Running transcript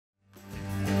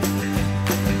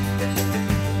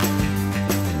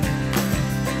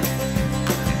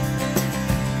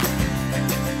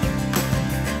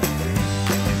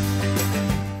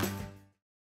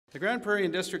Grande Prairie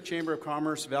and District Chamber of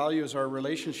Commerce values our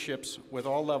relationships with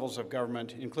all levels of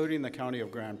government, including the County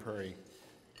of Grande Prairie.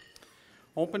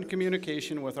 Open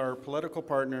communication with our political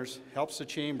partners helps the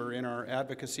Chamber in our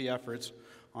advocacy efforts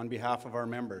on behalf of our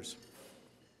members.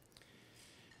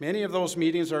 Many of those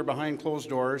meetings are behind closed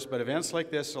doors, but events like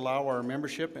this allow our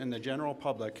membership and the general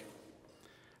public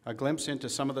a glimpse into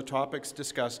some of the topics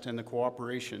discussed and the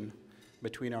cooperation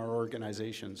between our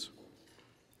organizations.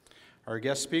 Our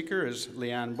guest speaker is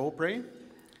Leanne Beaupre.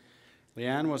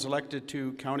 Leanne was elected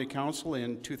to County Council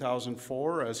in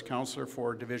 2004 as Councillor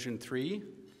for Division 3,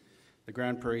 the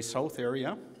Grande Prairie South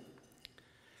area.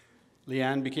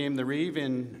 Leanne became the Reeve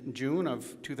in June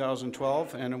of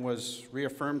 2012 and was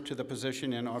reaffirmed to the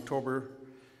position in October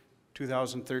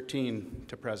 2013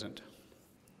 to present.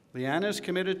 Leanne is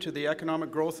committed to the economic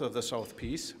growth of the South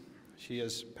Peace. She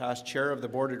is past chair of the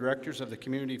Board of Directors of the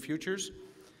Community Futures,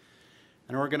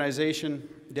 an organization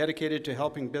dedicated to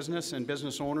helping business and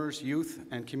business owners, youth,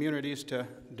 and communities to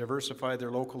diversify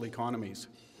their local economies.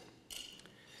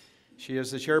 She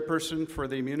is the chairperson for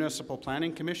the Municipal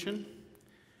Planning Commission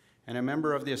and a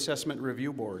member of the Assessment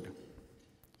Review Board.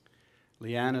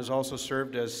 Leanne has also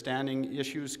served as standing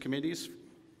issues committees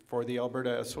for the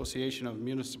Alberta Association of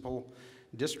Municipal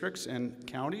Districts and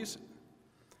Counties.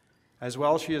 As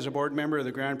well, she is a board member of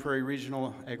the Grande Prairie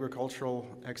Regional Agricultural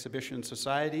Exhibition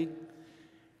Society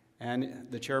and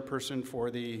the chairperson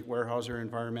for the Weyerhaeuser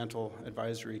Environmental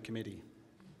Advisory Committee.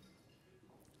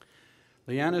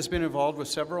 Leanne has been involved with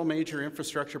several major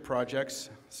infrastructure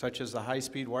projects, such as the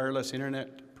high-speed wireless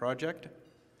internet project,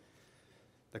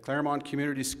 the Claremont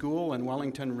Community School and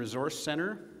Wellington Resource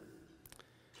Center,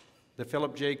 the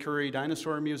Philip J. Currie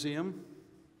Dinosaur Museum,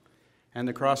 and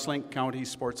the Crosslink County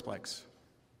Sportsplex.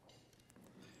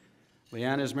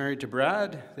 Leanne is married to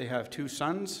Brad. They have 2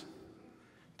 sons,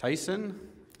 Tyson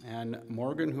and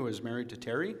Morgan, who is married to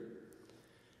Terry.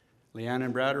 Leanne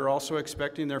and Brad are also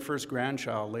expecting their first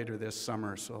grandchild later this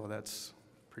summer, so that's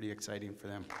pretty exciting for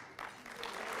them.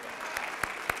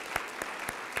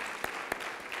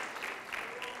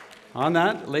 On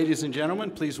that, ladies and gentlemen,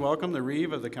 please welcome the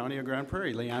Reeve of the County of Grande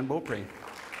Prairie, Leanne Beaupre.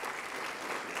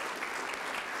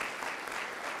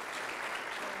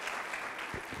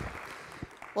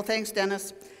 Well, thanks,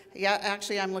 Dennis. Yeah,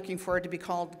 actually, I'm looking forward to be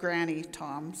called Granny,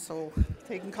 Tom, so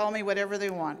they can call me whatever they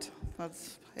want.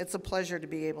 It's a pleasure to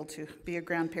be able to be a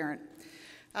grandparent.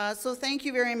 So thank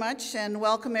you very much and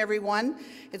welcome everyone.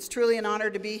 It's truly an honor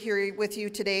to be here with you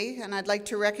today, and I'd like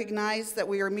to recognize that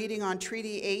we are meeting on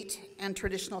Treaty 8 and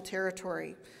traditional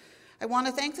territory. I want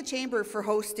to thank the Chamber for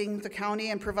hosting the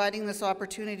county and providing this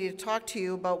opportunity to talk to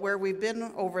you about where we've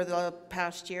been over the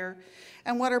past year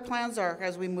and what our plans are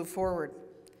as we move forward.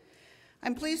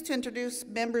 I'm pleased to introduce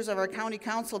members of our County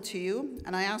Council to you,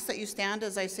 and I ask that you stand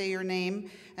as I say your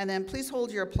name, and then please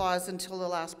hold your applause until the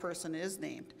last person is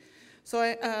named.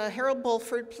 So Harold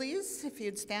Bulford, please, if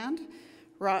you'd stand.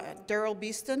 Daryl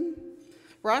Beeston,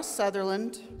 Ross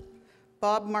Sutherland,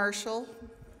 Bob Marshall,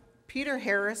 Peter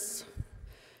Harris,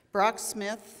 Brock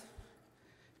Smith,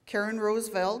 Karen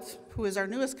Roosevelt, who is our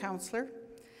newest councillor,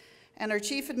 and our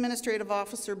Chief Administrative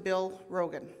Officer, Bill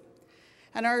Rogan.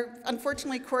 And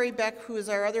unfortunately, Corey Beck, who is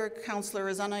our other councillor,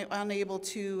 is unable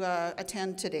to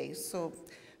attend today. So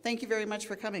thank you very much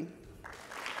for coming.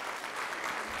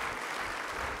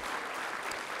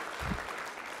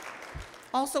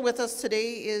 Also with us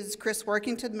today is Chris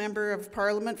Workington, Member of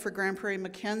Parliament for Grande Prairie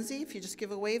Mackenzie. If you just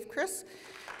give a wave, Chris.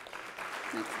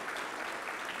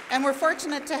 And we're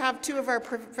fortunate to have 2 of our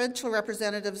provincial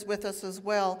representatives with us as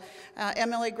well.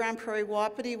 MLA Grande Prairie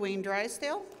Wapiti, Wayne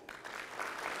Drysdale.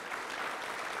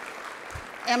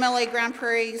 MLA Grande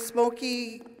Prairie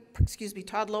Smoky,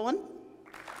 Todd Lowen.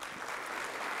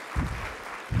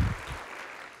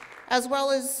 As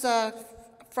well as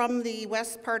from the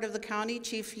west part of the county,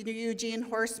 Chief Eugene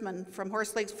Horseman from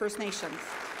Horse Lakes First Nations.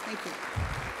 Thank you.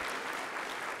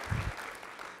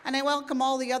 And I welcome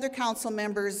all the other council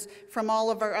members from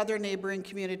all of our other neighboring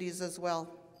communities as well.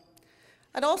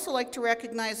 I'd also like to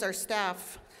recognize our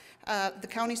staff, the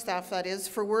county staff that is,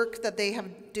 for work that they have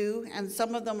due, and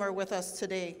some of them are with us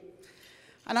today.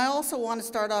 And I also want to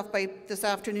start off this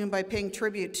afternoon by paying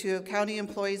tribute to county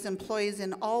employees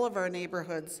in all of our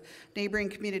neighboring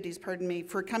communities,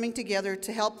 for coming together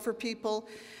to help for people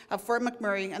of Fort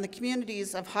McMurray and the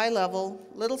communities of High Level,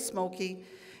 Little Smoky,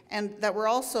 and that were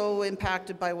also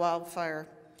impacted by wildfire.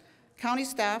 County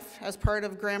staff, as part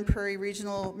of Grande Prairie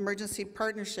Regional Emergency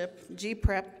Partnership,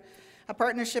 GPREP, a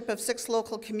partnership of 6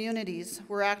 local communities,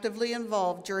 were actively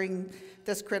involved during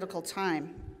this critical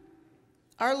time.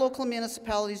 Our local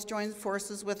municipalities joined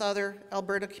forces with other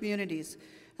Alberta communities,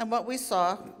 And what we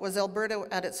saw was Alberta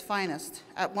at its finest,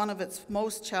 at one of its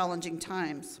most challenging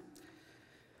times.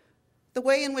 The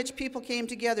way in which people came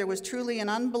together was truly an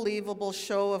unbelievable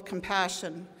show of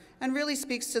compassion and really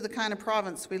speaks to the kind of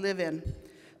province we live in,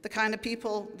 the kind of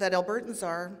people that Albertans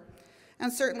are,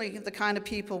 and certainly the kind of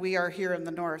people we are here in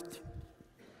the North.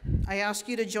 I ask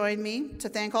you to join me to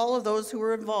thank all of those who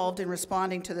were involved in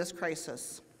responding to this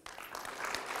crisis.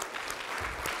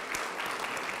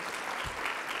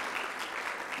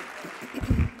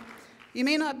 You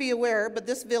may not be aware, but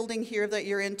this building here that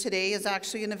you're in today is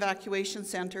actually an evacuation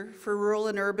center for rural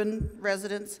and urban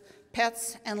residents,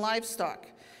 pets, and livestock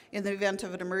in the event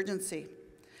of an emergency.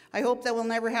 I hope that we'll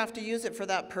never have to use it for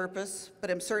that purpose,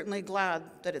 but I'm certainly glad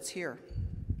that it's here.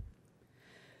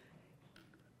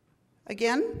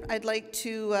 Again, I'd like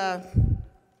to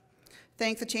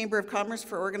thank the Chamber of Commerce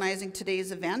for organizing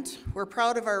today's event. We're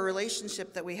proud of our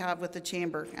relationship that we have with the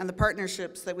Chamber and the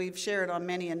partnerships that we've shared on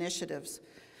many initiatives.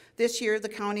 This year, the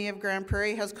County of Grande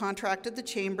Prairie has contracted the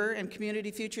Chamber and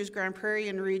Community Futures Grande Prairie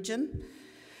and Region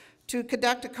to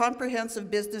conduct a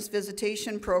comprehensive business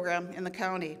visitation program in the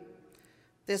county.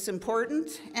 This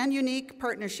important and unique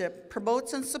partnership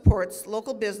promotes and supports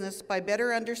local business by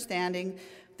better understanding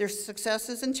their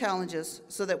successes and challenges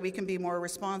so that we can be more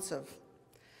responsive.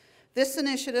 This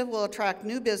initiative will attract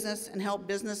new business and help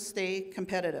business stay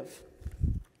competitive.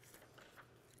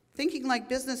 Thinking like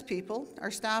business people,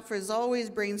 our staff is always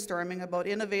brainstorming about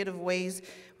innovative ways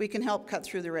we can help cut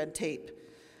through the red tape.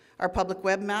 Our public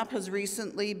web map has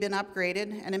recently been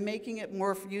upgraded and in making it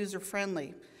more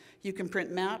user-friendly. You can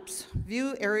print maps,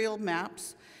 view aerial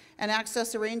maps, and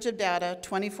access a range of data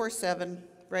 24/7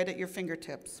 right at your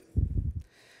fingertips.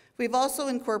 We've also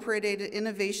incorporated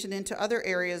innovation into other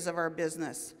areas of our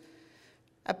business.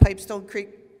 At Pipestone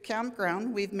Creek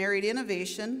Campground, we've married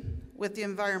innovation with the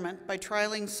environment by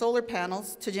trialing solar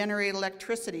panels to generate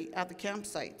electricity at the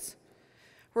campsites.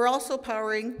 We're also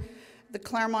powering the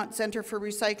Claremont Centre for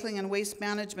Recycling and Waste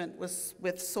Management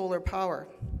with solar power.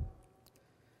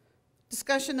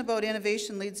 Discussion about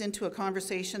innovation leads into a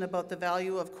conversation about the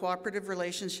value of cooperative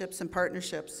relationships and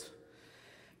partnerships.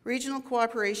 Regional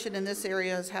cooperation in this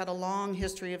area has had a long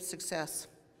history of success.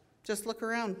 Just look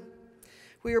around.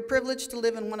 We are privileged to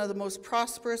live in one of the most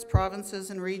prosperous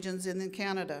provinces and regions in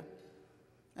Canada,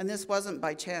 and this wasn't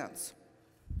by chance.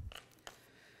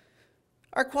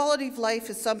 Our quality of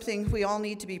life is something we all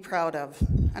need to be proud of,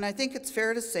 and I think it's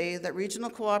fair to say that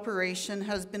regional cooperation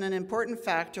has been an important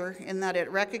factor in that it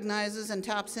recognizes and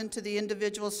taps into the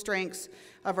individual strengths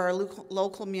of our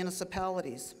local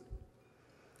municipalities.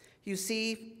 You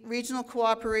see, regional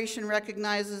cooperation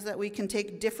recognizes that we can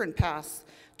take different paths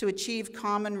to achieve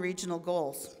common regional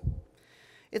goals.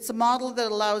 It's a model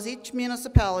that allows each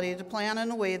municipality to plan in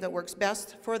a way that works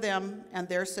best for them and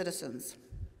their citizens.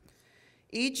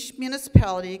 Each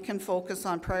municipality can focus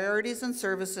on priorities and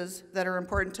services that are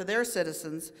important to their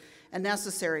citizens and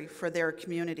necessary for their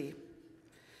community.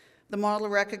 The model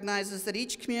recognizes that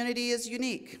each community is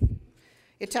unique.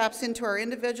 It taps into our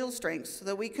individual strengths so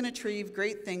that we can achieve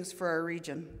great things for our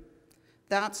region.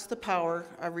 That's the power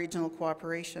of regional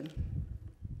cooperation.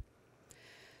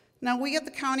 Now, we at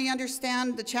the county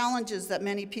understand the challenges that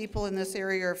many people in this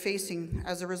area are facing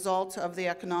as a result of the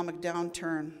economic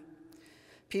downturn.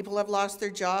 People have lost their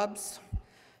jobs,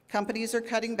 companies are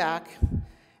cutting back,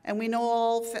 and we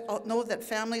know that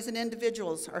families and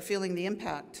individuals are feeling the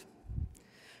impact.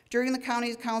 During the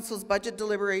County Council's budget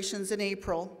deliberations in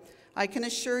April, I can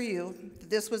assure you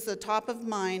that this was the top of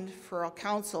mind for our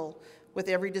council with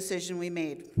every decision we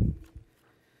made.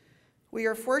 We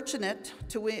are fortunate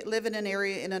to live in an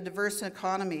area in a diverse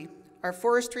economy. Our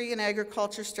forestry and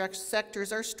agriculture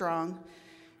sectors are strong,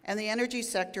 and the energy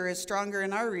sector is stronger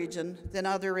in our region than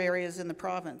other areas in the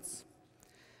province.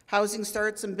 Housing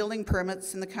starts and building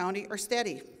permits in the county are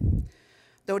steady.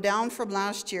 Though down from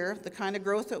last year, the kind of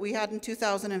growth that we had in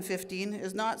 2015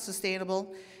 is not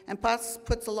sustainable and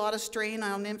puts a lot of strain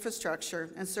on infrastructure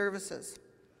and services.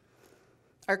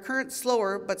 Our current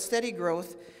slower but steady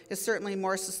growth is certainly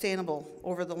more sustainable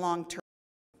over the long term.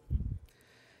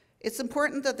 It's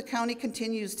important that the county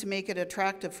continues to make it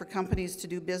attractive for companies to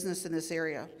do business in this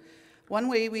area. One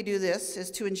way we do this is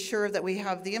to ensure that we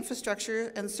have the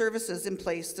infrastructure and services in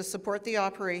place to support the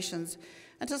operations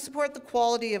and to support the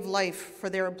quality of life for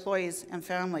their employees and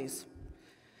families.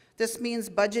 This means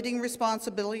budgeting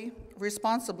responsibly,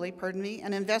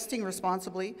 and investing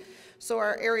responsibly so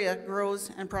our area grows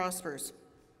and prospers.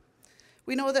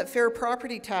 We know that fair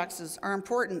property taxes are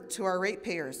important to our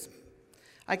ratepayers.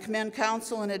 I commend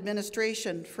Council and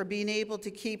administration for being able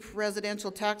to keep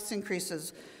residential tax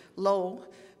increases low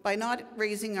by not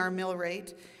raising our mill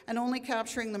rate and only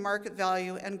capturing the market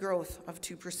value and growth of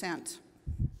 2%.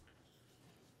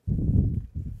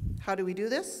 How do we do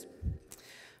this?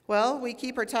 Well, we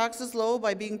keep our taxes low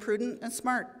by being prudent and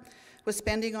smart with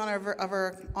spending on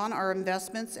our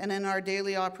investments and in our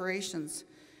daily operations.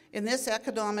 In this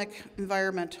economic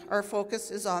environment, our focus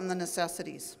is on the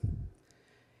necessities.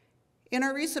 In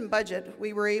our recent budget,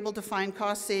 we were able to find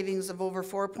cost savings of over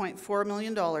 $4.4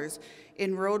 million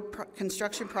in road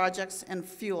construction projects and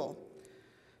fuel.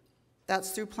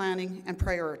 That's through planning and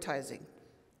prioritizing.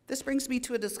 This brings me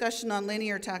to a discussion on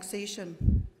linear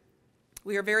taxation.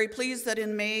 We are very pleased that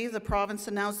in May, the province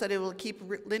announced that it will keep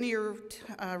linear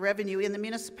revenue in the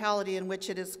municipality in which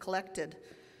it is collected.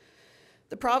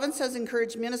 The province has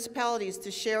encouraged municipalities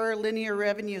to share linear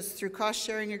revenues through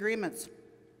cost-sharing agreements.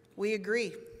 We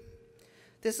agree.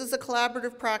 This is a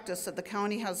collaborative practice that the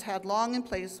county has had long in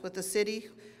place with the city,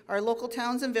 our local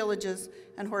towns and villages,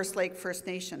 and Horse Lake First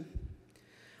Nation.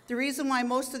 The reason why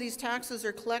most of these taxes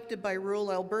are collected by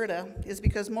rural Alberta is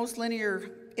because most linear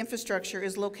infrastructure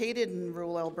is located in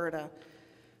rural Alberta.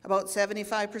 About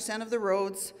 75% of the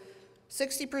roads,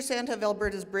 60% of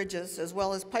Alberta's bridges, as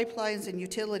well as pipelines and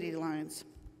utility lines.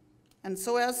 And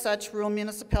so as such, rural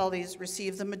municipalities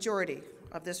receive the majority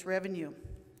of this revenue.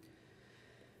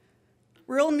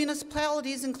 Rural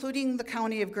municipalities, including the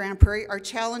County of Grande Prairie, are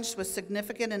challenged with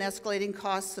significant and escalating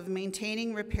costs of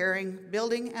maintaining, repairing,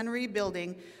 building, and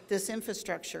rebuilding this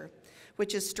infrastructure,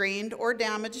 which is strained or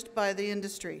damaged by the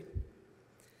industry.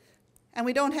 And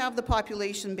we don't have the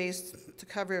population base to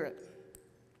cover it.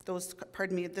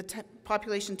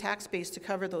 Population tax base to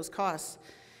cover those costs.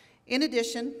 In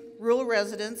addition, rural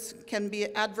residents can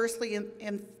be adversely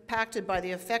impacted by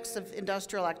the effects of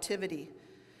industrial activity.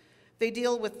 They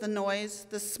deal with the noise,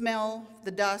 the smell,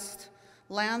 the dust,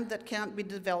 land that can't be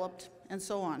developed, and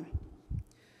so on.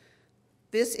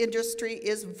 This industry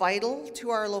is vital to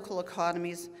our local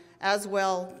economies as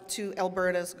well to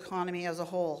Alberta's economy as a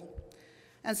whole.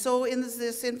 And so is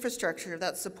this infrastructure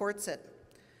that supports it.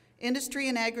 Industry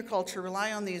and agriculture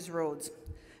rely on these roads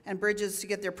and bridges to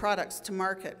get their products to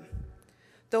market.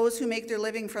 Those who make their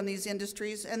living from these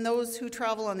industries and those who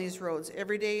travel on these roads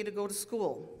every day to go to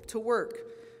school, to work,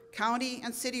 county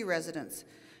and city residents,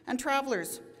 and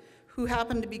travelers who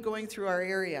happen to be going through our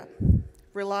area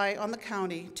rely on the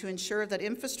county to ensure that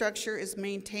infrastructure is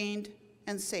maintained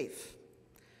and safe.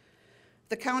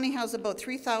 The county has about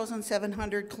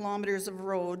 3,700 kilometers of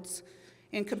roads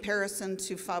in comparison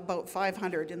to about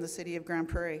 500 in the city of Grande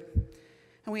Prairie.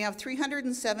 And we have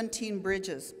 317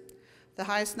 bridges, the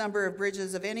highest number of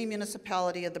bridges of any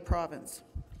municipality of the province.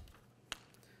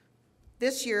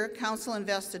 This year, Council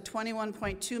invested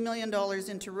 $21.2 million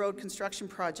into road construction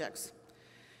projects.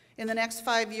 In the next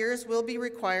 5 years, we'll be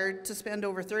required to spend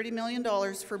over $30 million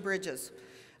for bridges,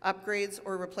 upgrades,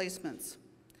 or replacements.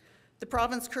 The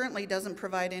province currently doesn't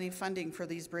provide any funding for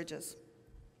these bridges.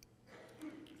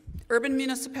 Urban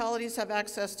municipalities have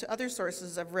access to other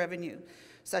sources of revenue,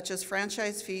 such as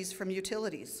franchise fees from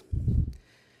utilities.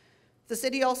 The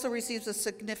city also receives a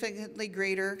significantly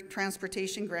greater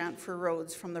transportation grant for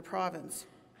roads from the province.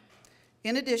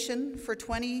 In addition, for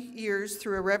 20 years,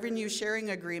 through a revenue sharing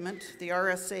agreement, the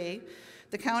RSA,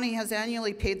 the county has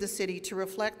annually paid the city to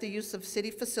reflect the use of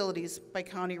city facilities by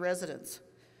county residents.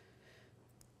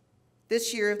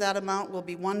 This year, that amount will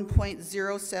be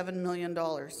 $1.07 million.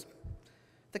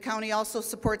 The county also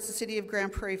supports the City of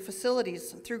Grande Prairie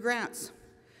facilities through grants,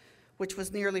 which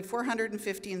was nearly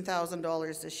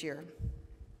 $415,000 this year.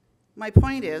 My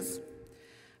point is,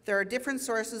 there are different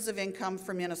sources of income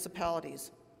for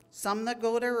municipalities, some that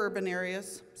go to urban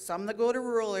areas, some that go to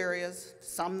rural areas,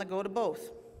 some that go to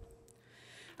both.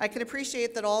 I can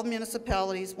appreciate that all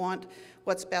municipalities want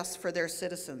what's best for their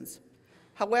citizens.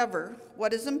 However,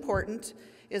 what is important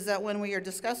is that when we are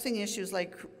discussing issues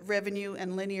like revenue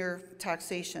and linear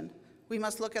taxation, we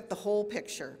must look at the whole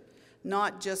picture,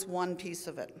 not just one piece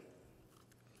of it.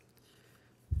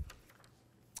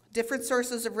 Different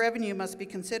sources of revenue must be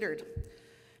considered,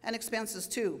 and expenses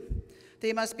too.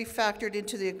 They must be factored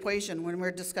into the equation when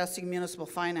we're discussing municipal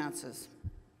finances.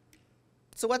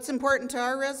 So what's important to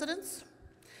our residents?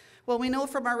 Well, we know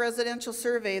from our residential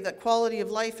survey that quality of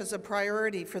life is a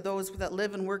priority for those that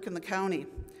live and work in the county.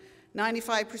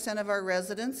 95% of our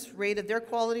residents rated their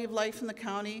quality of life in the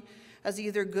county as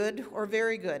either good or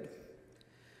very good.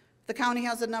 The county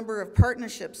has a number of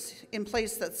partnerships in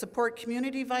place that support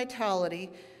community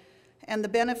vitality, and the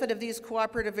benefit of these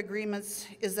cooperative agreements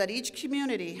is that each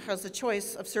community has a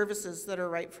choice of services that are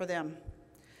right for them.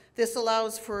 This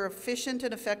allows for efficient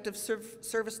and effective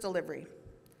service delivery.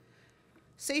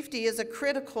 Safety is a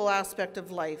critical aspect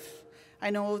of life. I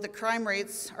know that crime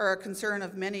rates are a concern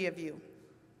of many of you.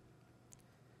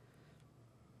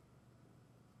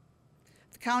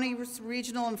 The County's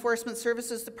Regional Enforcement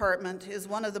Services Department is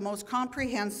one of the most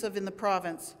comprehensive in the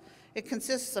province. It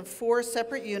consists of 4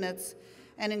 separate units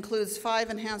and includes 5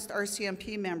 enhanced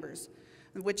RCMP members,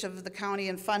 which of the county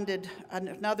and funded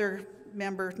another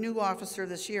member, new officer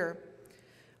this year.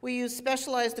 We use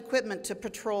specialized equipment to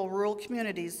patrol rural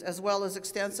communities, as well as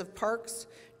extensive parks,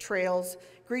 trails,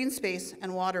 green space,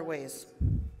 and waterways.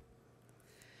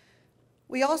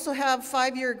 We also have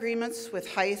 5-year agreements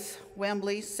with Hythe,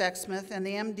 Wembley, Sexsmith, and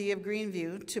the MD of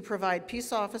Greenview to provide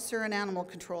peace officer and animal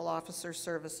control officer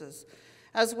services,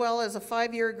 as well as a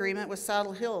 5-year agreement with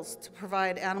Saddle Hills to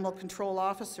provide animal control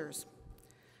officers.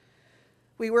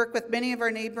 We work with many of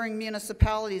our neighboring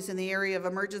municipalities in the area of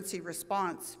emergency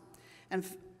response and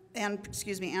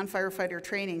firefighter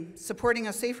training, supporting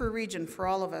a safer region for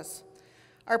all of us.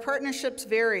 Our partnerships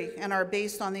vary and are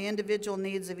based on the individual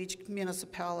needs of each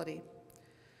municipality.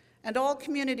 And all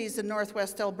communities in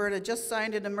Northwest Alberta just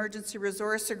signed an emergency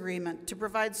resource agreement to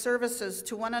provide services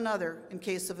to one another in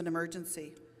case of an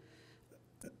emergency.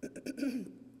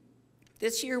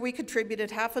 This year we contributed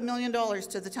 $500,000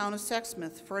 to the town of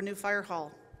Sexsmith for a new fire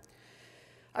hall.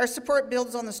 Our support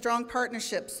builds on the strong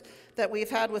partnerships that we've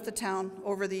had with the town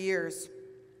over the years.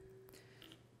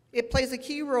 It plays a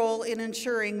key role in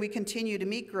ensuring we continue to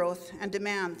meet growth and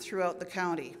demand throughout the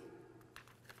county.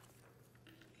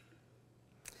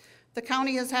 The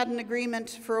county has had an agreement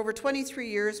for over 23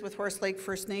 years with Horse Lake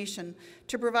First Nation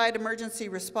to provide emergency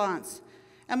response,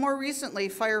 and more recently,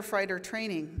 firefighter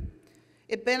training.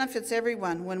 It benefits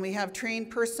everyone when we have trained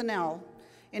personnel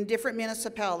in different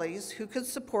municipalities who could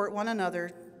support one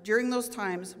another during those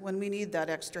times when we need that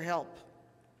extra help.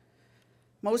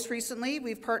 Most recently,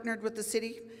 we've partnered with the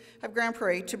City of Grande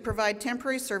Prairie to provide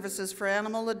temporary services for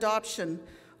animal adoption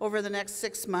over the next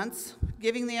 6 months,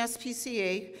 giving the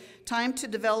SPCA time to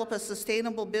develop a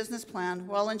sustainable business plan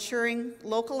while ensuring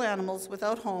local animals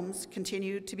without homes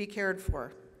continue to be cared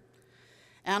for.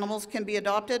 Animals can be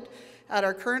adopted at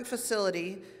our current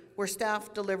facility where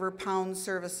staff deliver pound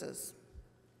services.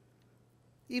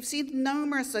 You've seen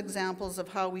numerous examples of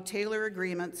how we tailor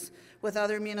agreements with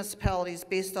other municipalities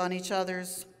based on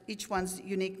each one's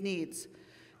unique needs.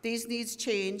 These needs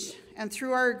change, and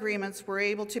through our agreements, we're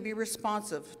able to be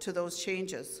responsive to those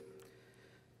changes.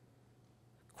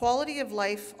 Quality of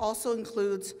life also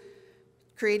includes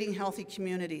creating healthy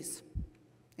communities.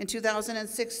 In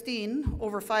 2016,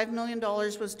 over $5 million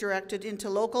was directed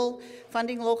into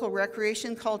funding local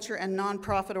recreation, culture, and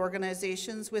nonprofit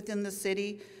organizations within the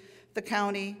city, the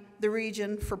county, the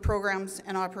region for programs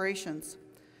and operations.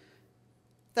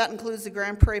 That includes the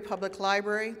Grande Prairie Public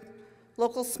Library,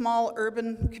 local small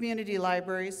urban community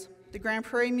libraries, the Grande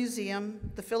Prairie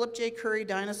Museum, the Philip J. Currie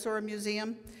Dinosaur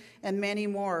Museum, and many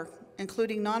more,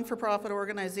 including non-for-profit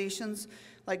organizations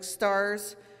like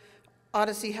STARS,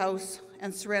 Odyssey House,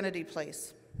 and Serenity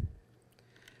Place.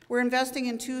 We're investing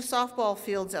in 2 softball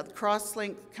fields at the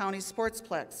Crosslink County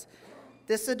Sportsplex.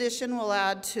 This addition will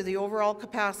add to the overall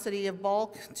capacity of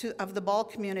the ball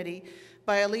community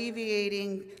by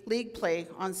alleviating league play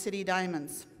on city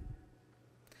diamonds.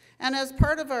 And as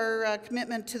part of our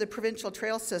commitment to the provincial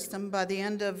trail system, by the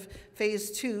end of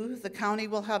Phase 2, the county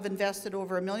will have invested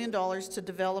over $1 million to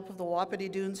develop the Wapiti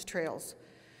Dunes trails.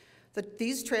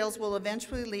 These trails will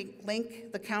eventually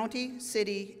link the county,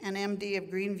 city, and MD of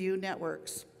Greenview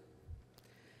networks.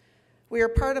 We are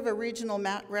part of a regional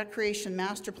recreation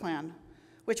master plan,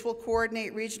 which will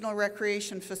coordinate regional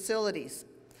recreation facilities,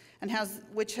 and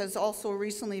which has also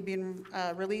recently been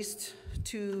released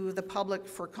to the public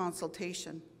for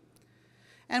consultation.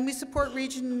 And we support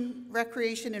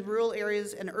recreation in rural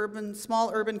areas and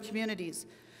small urban communities,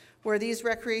 where these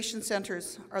recreation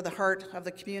centers are the heart of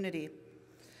the community.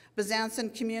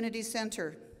 Bezanson Community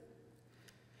Center,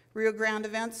 Rio Grande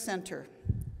Events Center,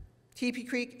 Teepee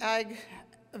Creek Ag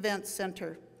Events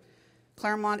Center,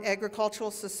 Claremont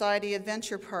Agricultural Society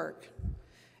Adventure Park,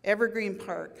 Evergreen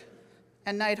Park,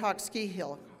 and Nighthawk Ski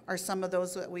Hill are some of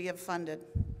those that we have funded.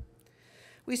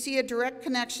 We see a direct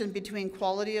connection between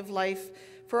quality of life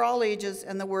for all ages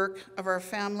and the work of our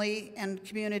Family and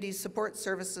Community Support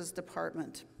Services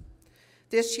Department.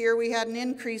 This year we had an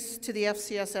increase to the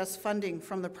FCSS funding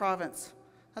from the province.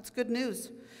 That's good news.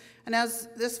 And as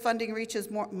this funding reaches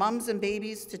more mums and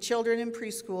babies to children in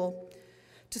preschool,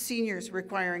 to seniors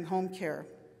requiring home care.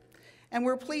 And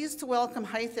we're pleased to welcome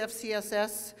Hythe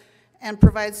FCSS and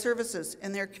provide services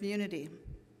in their community.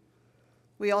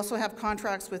 We also have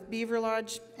contracts with Beaver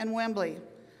Lodge and Wembley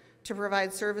to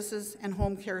provide services and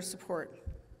home care support.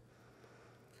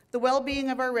 The well-being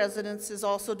of our residents is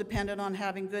also dependent on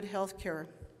having good health care.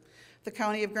 The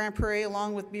County of Grande Prairie,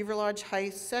 along with Beaver Lodge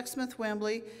Heights, Sexsmith,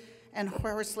 Wembley, and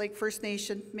Horse Lake First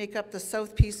Nation, make up the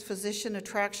South Peace Physician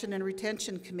Attraction and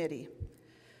Retention Committee.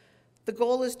 The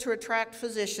goal is to attract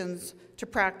physicians to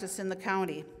practice in the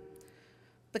county.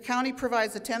 The county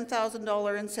provides a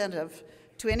 $10,000 incentive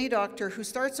to any doctor who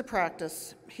starts a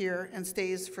practice here and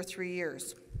stays for 3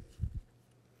 years.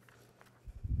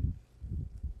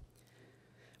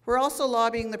 We're also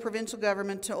lobbying the provincial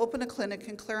government to open a clinic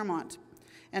in Claremont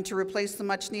and to replace the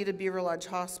much-needed Beaver Lodge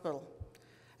Hospital,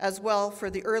 as well for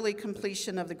the early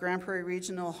completion of the Grande Prairie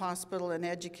Regional Hospital and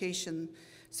Education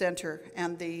Center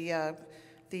and the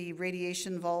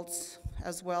radiation vaults,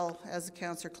 as well as the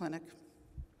cancer clinic.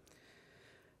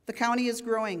 The county is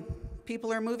growing.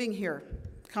 People are moving here.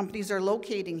 Companies are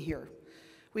locating here.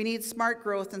 We need smart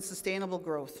growth and sustainable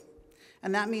growth,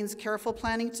 and that means careful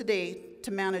planning today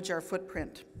to manage our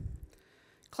footprint.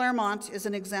 Claremont is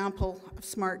an example of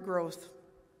smart growth.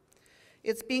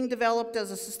 It's being developed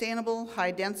as a sustainable,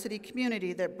 high-density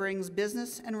community that brings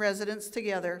business and residents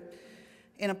together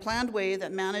in a planned way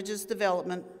that manages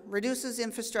development, reduces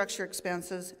infrastructure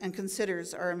expenses, and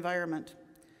considers our environment.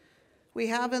 We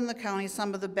have in the county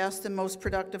some of the best and most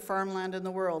productive farmland in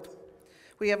the world.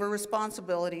 We have a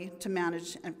responsibility to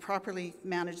manage and properly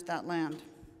manage that land.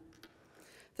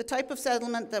 The type of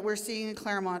settlement that we're seeing in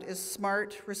Claremont is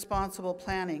smart, responsible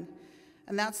planning,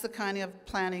 and that's the kind of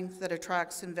planning that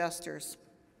attracts investors.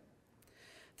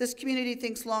 This community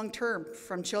thinks long-term,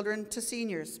 from children to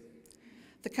seniors.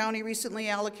 The county recently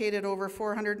allocated over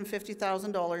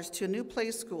 $450,000 to a new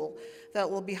play school that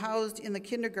will be housed in the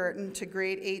kindergarten to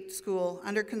grade 8 school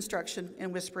under construction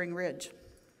in Whispering Ridge.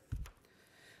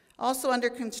 Also under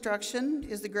construction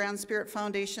is the Grand Spirit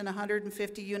Foundation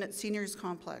 150-unit seniors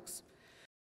complex.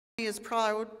 The county is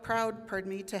proud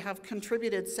to have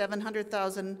contributed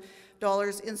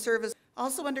 $700,000 in service.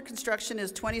 Also under construction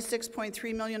is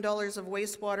 $26.3 million of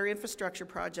wastewater infrastructure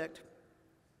project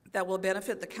that will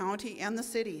benefit the county and the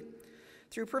city.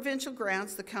 Through provincial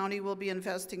grants, the county will be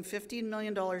investing $15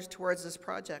 million towards this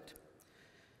project.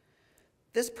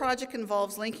 This project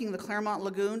involves linking the Claremont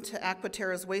Lagoon to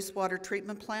Aquaterra's wastewater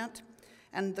treatment plant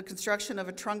and the construction of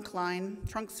a trunk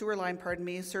sewer line,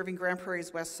 serving Grande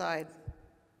Prairie's west side.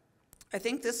 I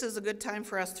think this is a good time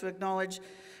for us to acknowledge,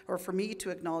 or for me to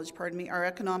acknowledge, our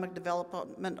Economic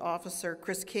Development Officer,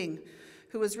 Chris King,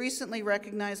 who was recently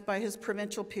recognized by his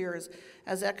provincial peers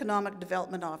as Economic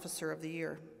Development Officer of the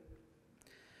Year.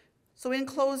 So in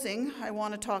closing, I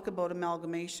want to talk about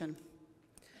amalgamation.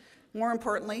 More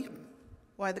importantly,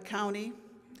 why the county,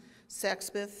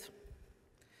 Sexsmith,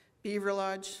 Beaver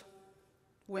Lodge,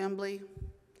 Wembley,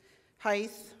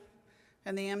 Hythe,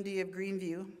 and the MD of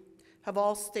Greenview have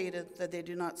all stated that they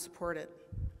do not support it.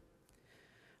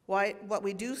 What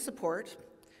we do support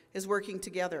is working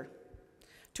together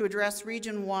to address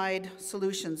region-wide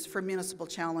solutions for municipal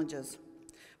challenges,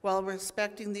 while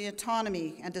respecting the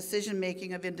autonomy and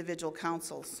decision-making of individual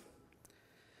councils.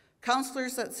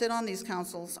 Councillors that sit on these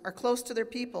councils are close to their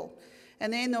people,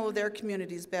 and they know their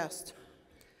communities best.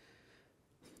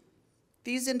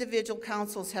 These individual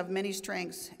councils have many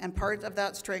strengths, and part of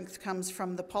that strength comes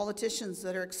from the politicians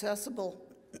that are accessible,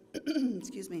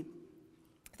 excuse me,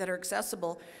 that are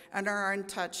accessible and are in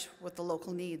touch with the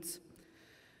local needs.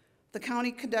 The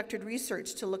county conducted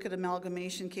research to look at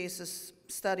amalgamation cases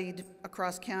studied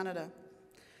across Canada.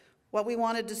 What we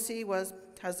wanted to see was,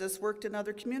 has this worked in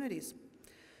other communities?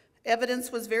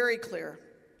 Evidence was very clear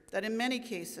that in many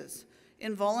cases,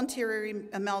 involuntary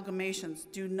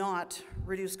amalgamations do not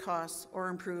reduce costs or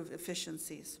improve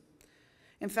efficiencies.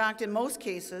 In fact, in most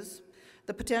cases,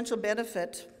 the potential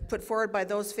benefit put forward by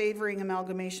those favoring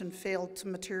amalgamation failed to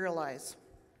materialize.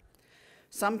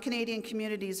 Some Canadian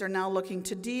communities are now looking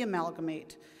to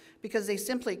de-amalgamate because they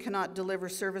simply cannot deliver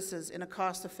services in a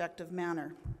cost-effective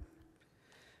manner.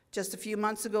 Just a few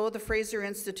months ago, the Fraser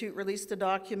Institute released a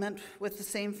document with the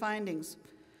same findings.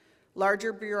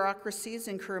 Larger bureaucracies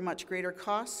incur much greater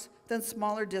costs than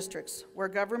smaller districts, where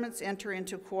governments enter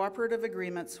into cooperative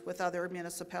agreements with other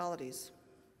municipalities.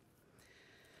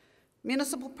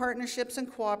 Municipal partnerships and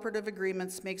cooperative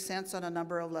agreements make sense on a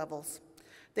number of levels.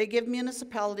 They give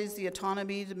municipalities the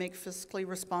autonomy to make fiscally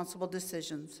responsible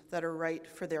decisions that are right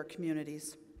for their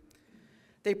communities.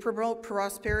 They promote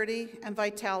prosperity and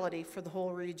vitality for the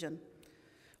whole region.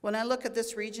 When I look at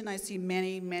this region, I see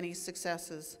many, many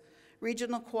successes.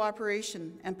 Regional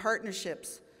cooperation and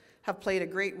partnerships have played a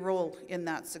great role in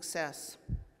that success.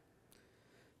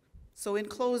 So in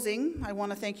closing, I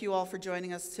want to thank you all for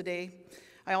joining us today.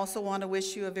 I also want to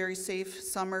wish you a very safe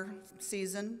summer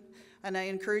season. And I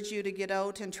encourage you to get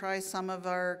out and try some of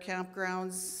our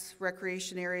campgrounds,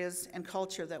 recreation areas, and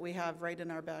culture that we have right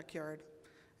in our backyard.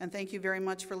 And thank you very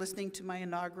much for listening to my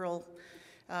inaugural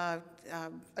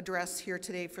address here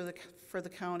today for the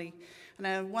county.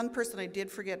 And one person I did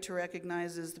forget to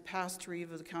recognize is the past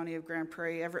Reeve of the County of Grande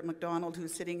Prairie, Everett McDonald,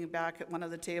 who's sitting back at one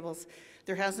of the tables.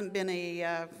 There hasn't been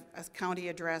a county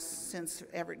address since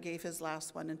Everett gave his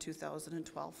last one in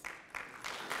 2012.